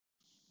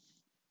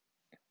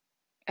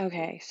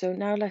Okay, so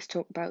now let's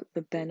talk about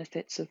the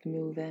benefits of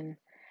moving.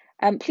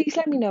 Please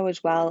let me know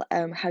as well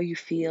how you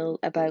feel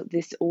about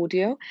this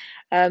audio.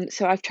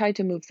 So I've tried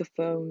to move the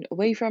phone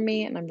away from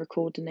me and I'm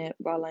recording it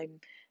while I'm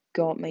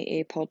got my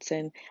AirPods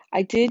in.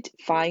 I did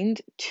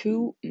find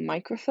two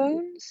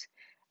microphones,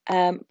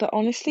 but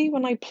honestly,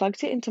 when I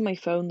plugged it into my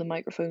phone, the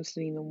microphones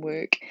didn't even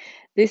work.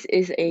 This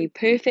is a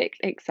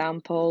perfect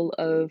example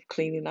of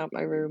cleaning out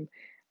my room.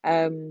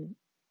 Um,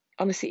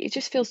 Honestly, it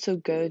just feels so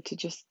good to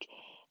just,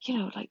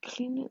 like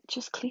clean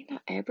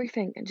out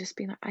everything and just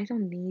be like, I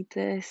don't need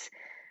this.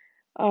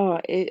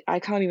 I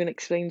can't even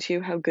explain to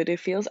you how good it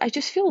feels. I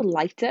just feel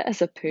lighter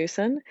as a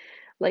person.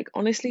 Like,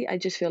 honestly, I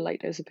just feel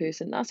lighter as a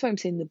person. That's why I'm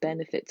saying the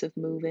benefits of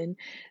moving.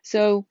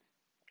 So,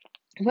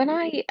 when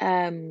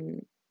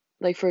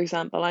like, for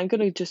example, I'm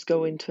going to just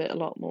go into it a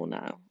lot more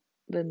now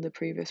than the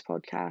previous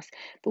podcast.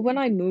 But when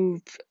I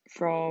moved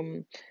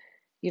from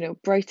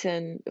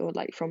Brighton, or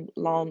like from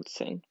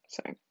Lancing,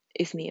 sorry,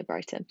 is near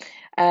Brighton,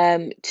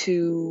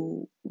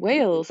 to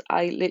Wales.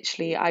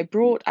 I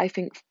brought, I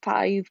think,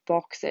 5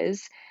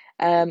 boxes,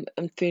 and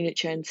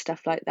furniture and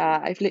stuff like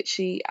that.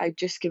 I've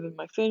just given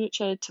my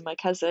furniture to my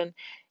cousin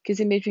because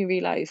it made me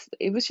realize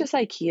it was just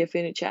IKEA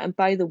furniture. And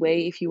by the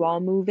way, if you are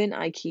moving,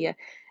 IKEA,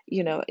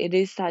 it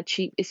is that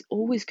cheap. It's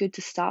always good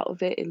to start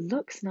with it. It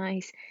looks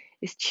nice.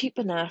 It's cheap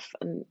enough,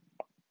 and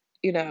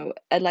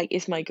like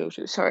it's my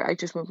go-to. Sorry, I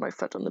just moved my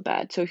foot on the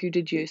bed. So if you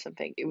did hear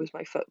something, it was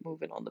my foot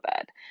moving on the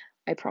bed.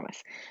 I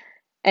promise.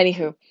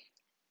 Anywho,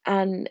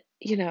 and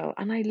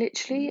I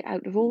literally,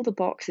 out of all the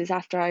boxes,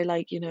 after I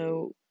like,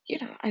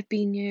 I've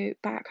been here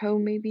back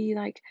home maybe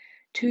like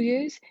 2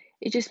 years,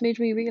 it just made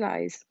me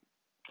realize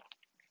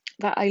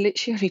that I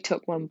literally only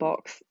took one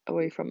box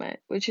away from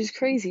it, which is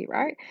crazy,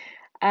 right?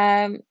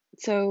 Um,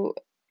 so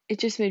it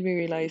just made me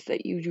realize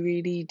that you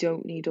really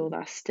don't need all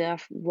that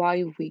stuff. Why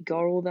have we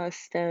got all that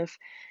stuff?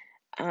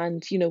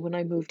 And when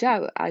I moved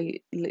out, I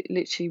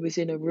literally was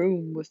in a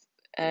room with,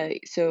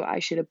 so I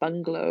shared a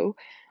bungalow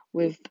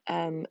with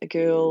a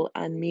girl,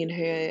 and me and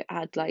her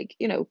had like,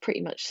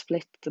 pretty much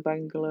split the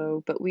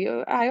bungalow, but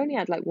I only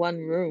had like one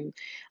room,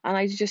 and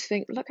I just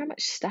think, look how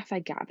much stuff I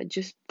gathered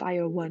just by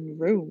a one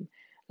room,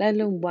 let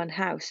alone one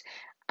house.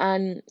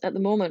 And at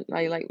the moment,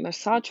 my like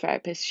massage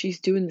therapist,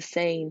 she's doing the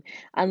same,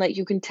 and like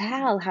you can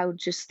tell how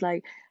just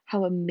like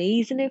how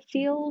amazing it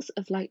feels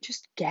of like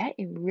just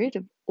getting rid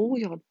of all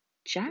your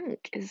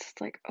junk. Is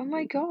like, oh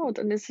my God.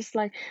 And it's just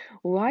like,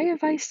 why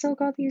have I still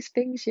got these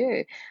things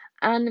here?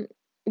 And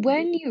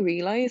when you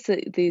realize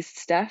that there's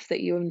stuff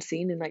that you haven't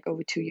seen in like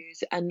over 2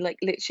 years, and like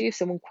literally if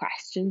someone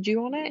questioned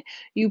you on it,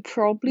 you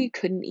probably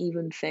couldn't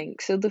even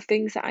think. So the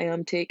things that I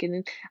am taking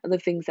in are the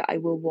things that I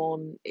will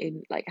want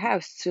in like a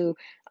house. So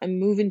I'm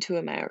moving to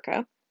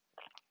America,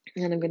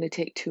 and I'm going to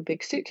take 2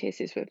 big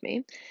suitcases with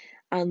me.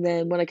 And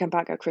then when I come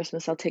back at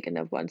Christmas, I'll take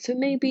another one. So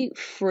maybe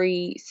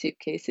 3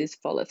 suitcases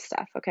full of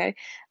stuff, okay?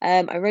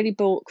 I already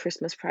bought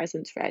Christmas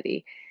presents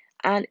ready.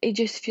 And it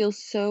just feels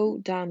so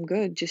damn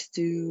good just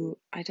to,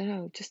 I don't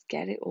know, just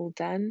get it all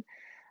done.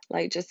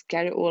 Like just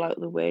get it all out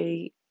of the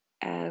way.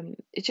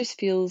 It just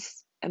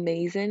feels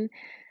amazing.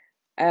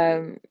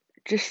 Um,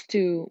 just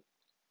to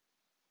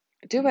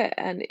do it.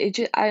 And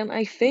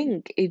I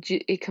think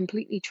it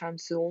completely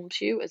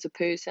transforms you as a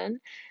person.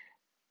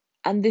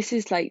 And this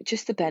is like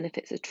just the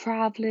benefits of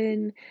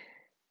traveling.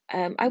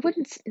 I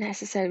wouldn't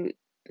necessarily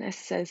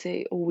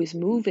say always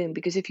moving,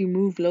 because if you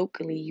move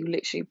locally, you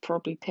literally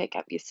probably pick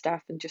up your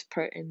stuff and just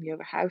put it in the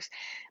other house.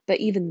 But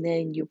even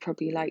then, you'll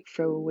probably like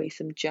throw away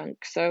some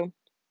junk. So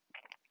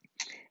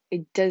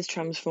it does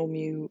transform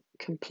you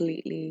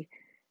completely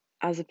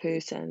as a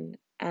person.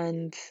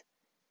 And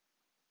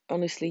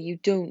honestly, you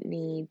don't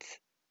need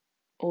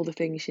all the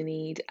things you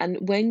need. And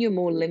when you're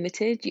more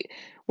limited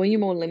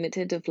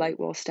of like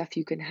what stuff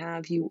you can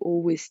have, you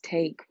always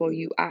take what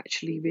you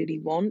actually really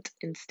want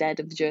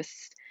instead of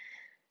just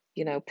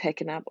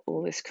picking up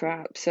all this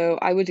crap. So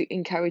I would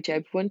encourage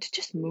everyone to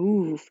just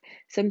move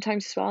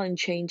sometimes as well and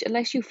change,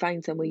 unless you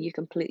find somewhere you're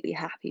completely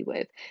happy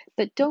with.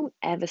 But don't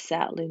ever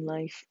settle in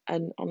life,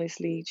 and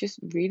honestly, just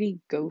really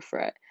go for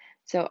it.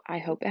 So I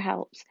hope it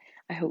helps.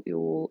 I hope you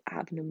all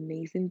have an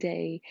amazing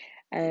day.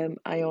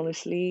 I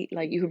honestly,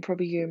 like, you can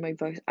probably hear my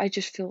voice. I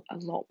just feel a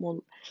lot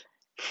more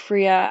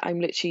freer. I'm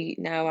literally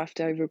now,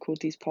 after I record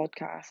these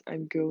podcasts,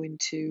 I'm going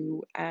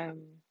to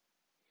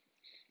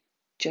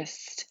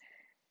just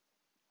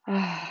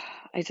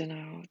I don't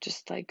know,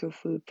 just like go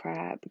food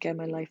prep, get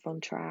my life on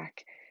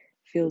track.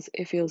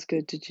 It feels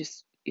good to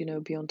just,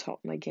 be on top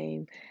of my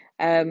game.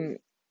 Um,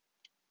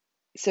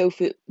 so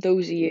for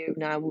those of you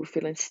now who are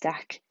feeling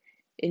stuck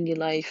in your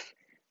life,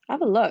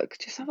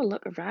 just have a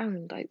look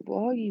around. Like,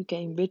 what are you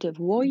getting rid of?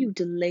 What are you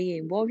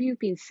delaying? What have you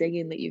been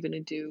saying that you're gonna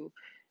do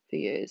for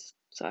years?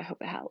 So I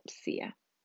hope it helps. See ya.